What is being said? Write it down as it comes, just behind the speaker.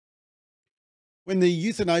When the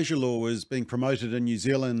euthanasia law was being promoted in New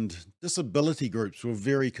Zealand, disability groups were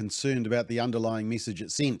very concerned about the underlying message it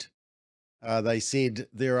sent. They said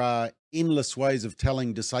there are endless ways of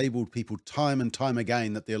telling disabled people time and time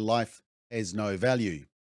again that their life has no value.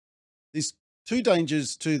 There's two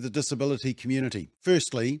dangers to the disability community.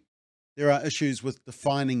 Firstly, there are issues with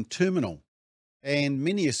defining terminal, and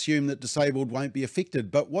many assume that disabled won't be affected.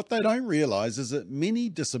 But what they don't realise is that many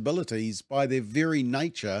disabilities, by their very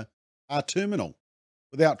nature, are terminal.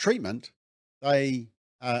 Without treatment, they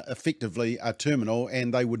effectively are terminal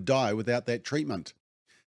and they would die without that treatment.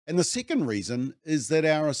 And the second reason is that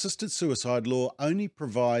our assisted suicide law only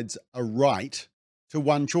provides a right to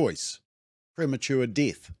one choice: premature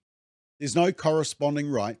death. There's no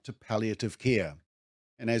corresponding right to palliative care.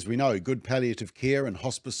 And as we know, good palliative care and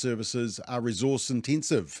hospice services are resource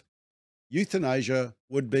intensive. Euthanasia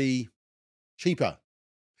would be cheaper.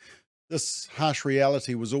 This harsh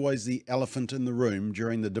reality was always the elephant in the room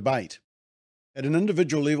during the debate. At an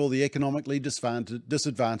individual level, the economically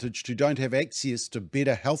disadvantaged who don't have access to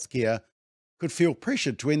better healthcare could feel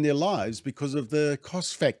pressured to end their lives because of the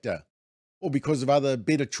cost factor or because of other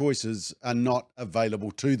better choices are not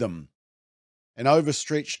available to them. An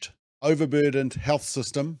overstretched, overburdened health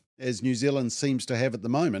system, as New Zealand seems to have at the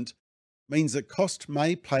moment, means that cost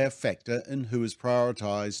may play a factor in who is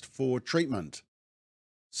prioritised for treatment.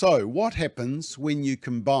 So, what happens when you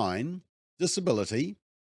combine disability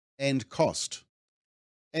and cost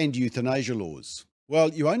and euthanasia laws?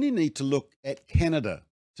 Well, you only need to look at Canada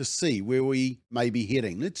to see where we may be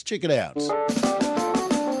heading. Let's check it out.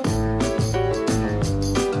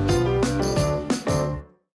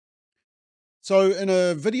 So, in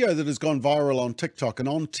a video that has gone viral on TikTok, an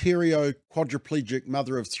Ontario quadriplegic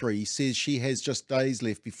mother of three says she has just days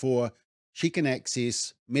left before she can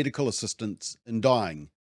access medical assistance in dying.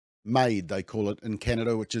 MAID, they call it in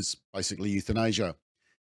Canada, which is basically euthanasia.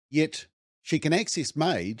 Yet she can access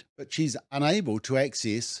MAID, but she's unable to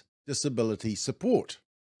access disability support.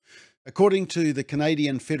 According to the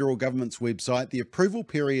Canadian federal government's website, the approval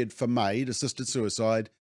period for MAID, assisted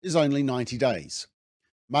suicide, is only 90 days.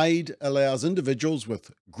 MAID allows individuals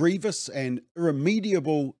with grievous and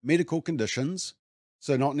irremediable medical conditions,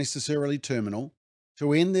 so not necessarily terminal,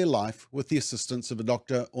 to end their life with the assistance of a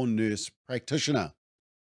doctor or nurse practitioner.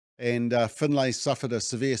 And Finlay suffered a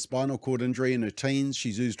severe spinal cord injury in her teens.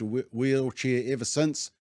 She's used a wheelchair ever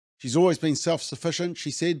since. She's always been self-sufficient,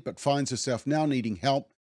 she said, but finds herself now needing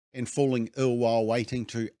help and falling ill while waiting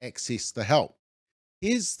to access the help.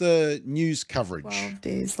 Here's the news coverage. 12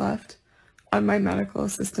 days left on my medical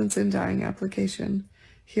assistance in dying application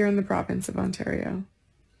here in the province of Ontario.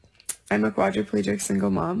 I'm a quadriplegic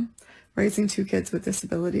single mom raising two kids with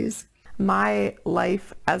disabilities. My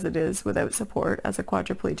life as it is without support as a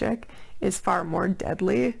quadriplegic is far more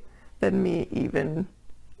deadly than me even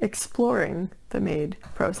exploring the MAID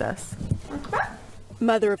process.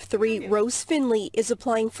 Mother of three, Rose Finley, is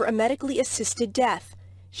applying for a medically assisted death.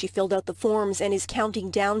 She filled out the forms and is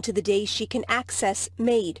counting down to the day she can access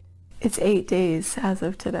MAID. It's 8 days as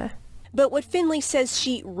of today. But what Finley says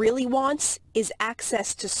she really wants is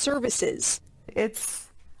access to services. It's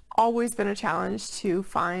always been a challenge to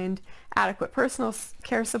find adequate personal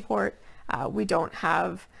care support. We don't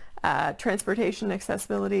have transportation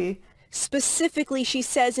accessibility. Specifically, she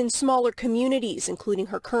says, in smaller communities, including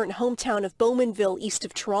her current hometown of Bowmanville, east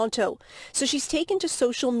of Toronto. So she's taken to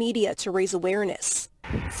social media to raise awareness.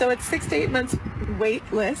 So it's 6 to 8 months wait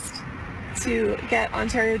list to get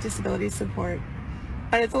Ontario disability support.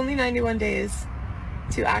 And it's only 91 days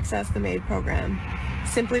to access the MAID program,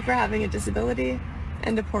 simply for having a disability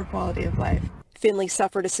and a poor quality of life. Finley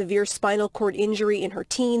suffered a severe spinal cord injury in her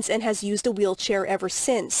teens and has used a wheelchair ever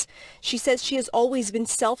since. She says she has always been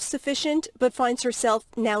self-sufficient, but finds herself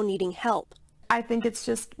now needing help. I think it's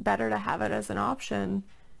just better to have it as an option,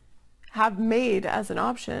 have MAID as an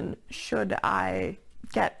option should I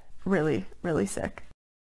get really, really sick.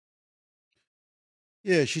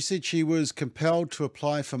 Yeah, she said she was compelled to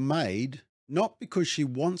apply for MAID, not because she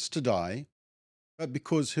wants to die, but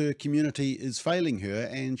because her community is failing her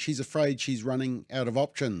and she's afraid she's running out of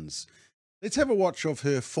options. Let's have a watch of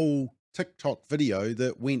her full TikTok video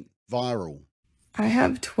that went viral. I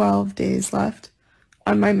have 12 days left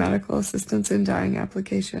on my medical assistance in dying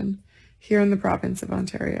application here in the province of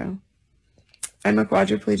Ontario. I'm a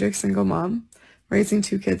quadriplegic single mom raising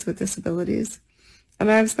two kids with disabilities,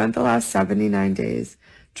 and I have spent the last 79 days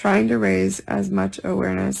trying to raise as much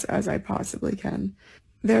awareness as I possibly can.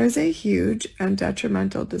 There is a huge and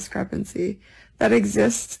detrimental discrepancy that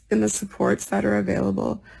exists in the supports that are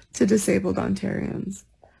available to disabled Ontarians.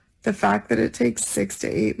 The fact that it takes 6 to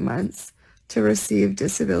 8 months to receive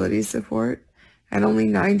disability support and only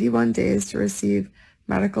 91 days to receive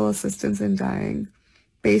medical assistance in dying,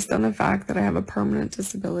 based on the fact that I have a permanent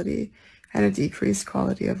disability and a decreased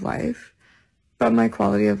quality of life. But my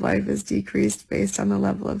quality of life is decreased based on the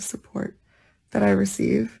level of support that I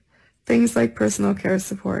receive. Things like personal care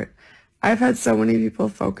support. I've had so many people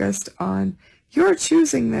focused on, you're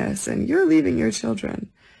choosing this and you're leaving your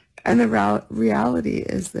children. And the reality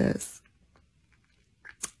is this.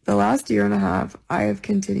 The last year and a half, I have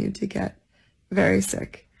continued to get very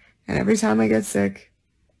sick. And every time I get sick,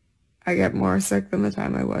 I get more sick than the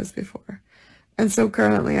time I was before. And so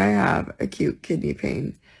currently I have acute kidney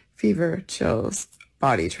pain, fever, chills,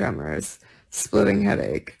 body tremors, splitting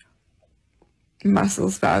headache, muscle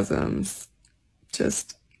spasms,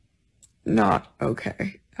 just not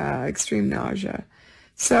okay, extreme nausea.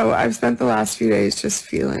 So I've spent the last few days just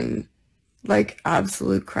feeling like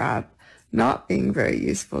absolute crap, not being very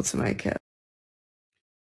useful to my kids.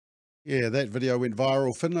 Yeah, that video went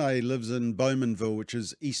viral. Finlay lives in Bowmanville, which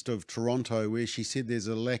is east of Toronto, where she said there's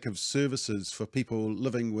a lack of services for people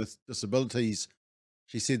living with disabilities.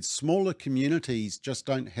 She said smaller communities just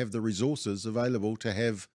don't have the resources available to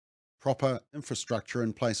have proper infrastructure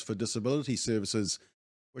in place for disability services,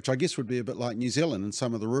 which I guess would be a bit like New Zealand in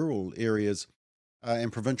some of the rural areas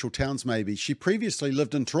and provincial towns maybe. She previously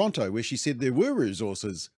lived in Toronto, where she said there were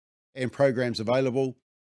resources and programs available,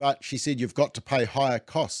 but she said you've got to pay higher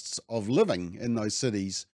costs of living in those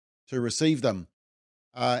cities to receive them.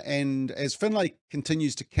 And as Finlay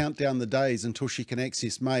continues to count down the days until she can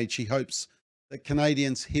access MAID, she hopes that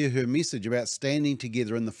Canadians hear her message about standing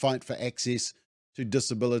together in the fight for access to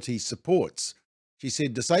disability supports. She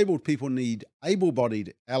said disabled people need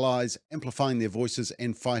able-bodied allies amplifying their voices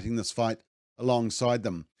and fighting this fight alongside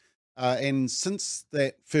them. And since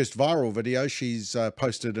that first viral video, she's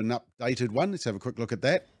posted an updated one. Let's have a quick look at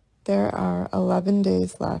that. There are 11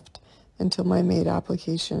 days left until my MAID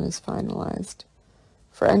application is finalized.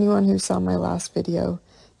 For anyone who saw my last video,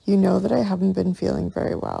 you know that I haven't been feeling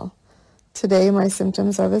very well. Today my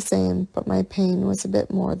symptoms are the same, but my pain was a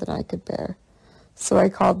bit more than I could bear. So I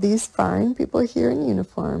called these fine people here in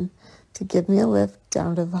uniform to give me a lift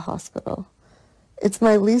down to the hospital. It's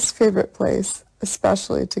my least favorite place,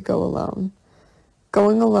 especially to go alone.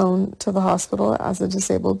 Going alone to the hospital as a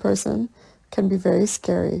disabled person can be very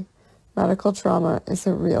scary. Medical trauma is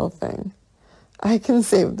a real thing. I can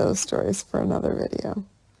save those stories for another video.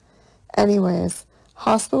 Anyways,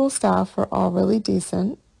 hospital staff were all really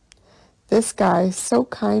decent. This guy so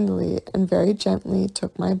kindly and very gently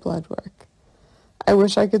took my blood work. I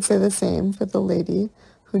wish I could say the same for the lady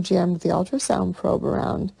who jammed the ultrasound probe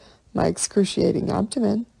around my excruciating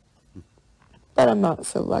abdomen, but I'm not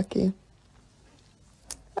so lucky.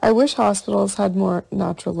 I wish hospitals had more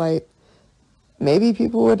natural light. Maybe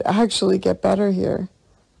people would actually get better here.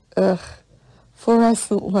 Ugh,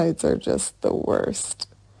 fluorescent lights are just the worst.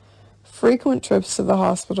 Frequent trips to the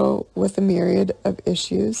hospital with a myriad of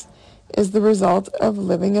issues is the result of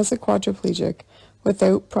living as a quadriplegic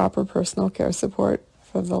without proper personal care support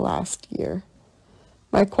for the last year.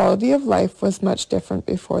 My quality of life was much different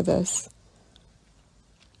before this.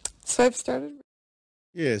 So I've started...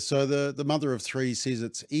 Yeah, so the mother of three says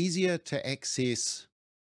it's easier to access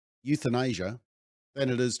euthanasia than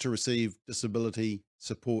it is to receive disability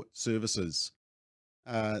support services.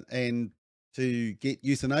 And to get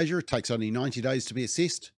euthanasia, it takes only 90 days to be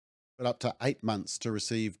assessed, but up to 8 months to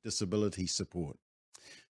receive disability support.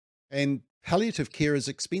 And palliative care is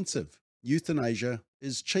expensive. Euthanasia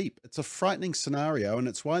is cheap. It's a frightening scenario, and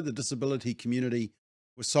it's why the disability community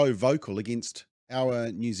was so vocal against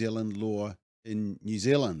our New Zealand law in New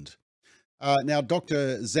Zealand. Now,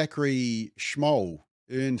 Dr. Zachary Schmoll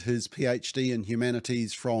earned his PhD in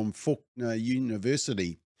humanities from Faulkner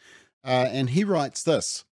University, and he writes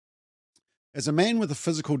this: as a man with a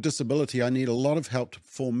physical disability, I need a lot of help to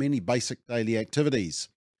perform many basic daily activities.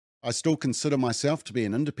 I still consider myself to be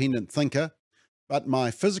an independent thinker, but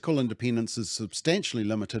my physical independence is substantially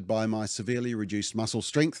limited by my severely reduced muscle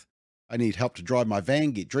strength. I need help to drive my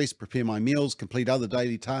van, get dressed, prepare my meals, complete other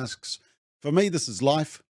daily tasks. For me, this is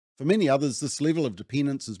life. For many others, this level of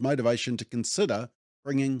dependence is motivation to consider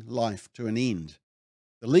bringing life to an end.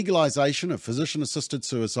 The legalization of physician-assisted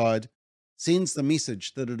suicide sends the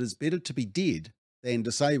message that it is better to be dead than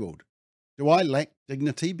disabled. Do I lack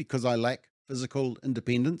dignity because I lack physical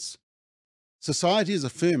independence? Society is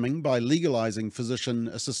affirming, by legalizing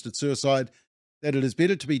physician-assisted suicide, that it is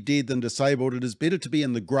better to be dead than disabled. It is better to be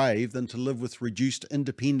in the grave than to live with reduced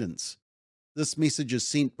independence. This message is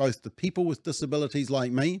sent both to people with disabilities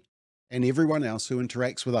like me and everyone else who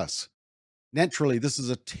interacts with us. Naturally, this is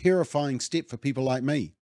a terrifying step for people like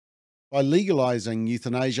me. By legalising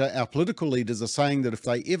euthanasia, our political leaders are saying that if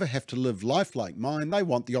they ever have to live life like mine, they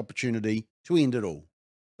want the opportunity to end it all.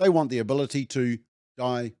 They want the ability to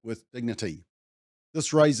die with dignity.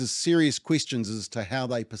 This raises serious questions as to how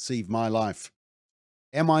they perceive my life.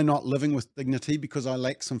 Am I not living with dignity because I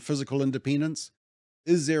lack some physical independence?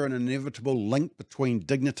 Is there an inevitable link between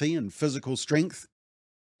dignity and physical strength?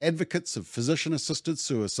 Advocates of physician-assisted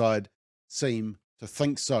suicide seem to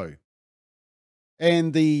think so.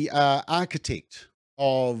 And the architect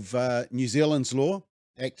of New Zealand's law,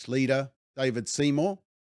 ACT leader David Seymour,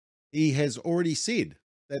 he has already said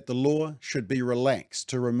that the law should be relaxed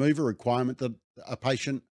to remove a requirement that a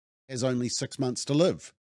patient has only 6 months to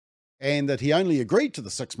live, and that he only agreed to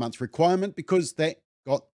the 6 months requirement because that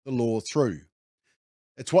got the law through.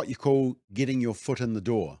 It's what you call getting your foot in the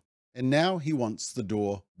door, and now he wants the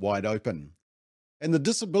door wide open. And the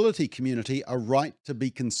disability community are right to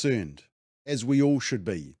be concerned, as we all should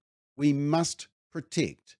be. We must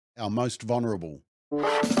protect our most vulnerable.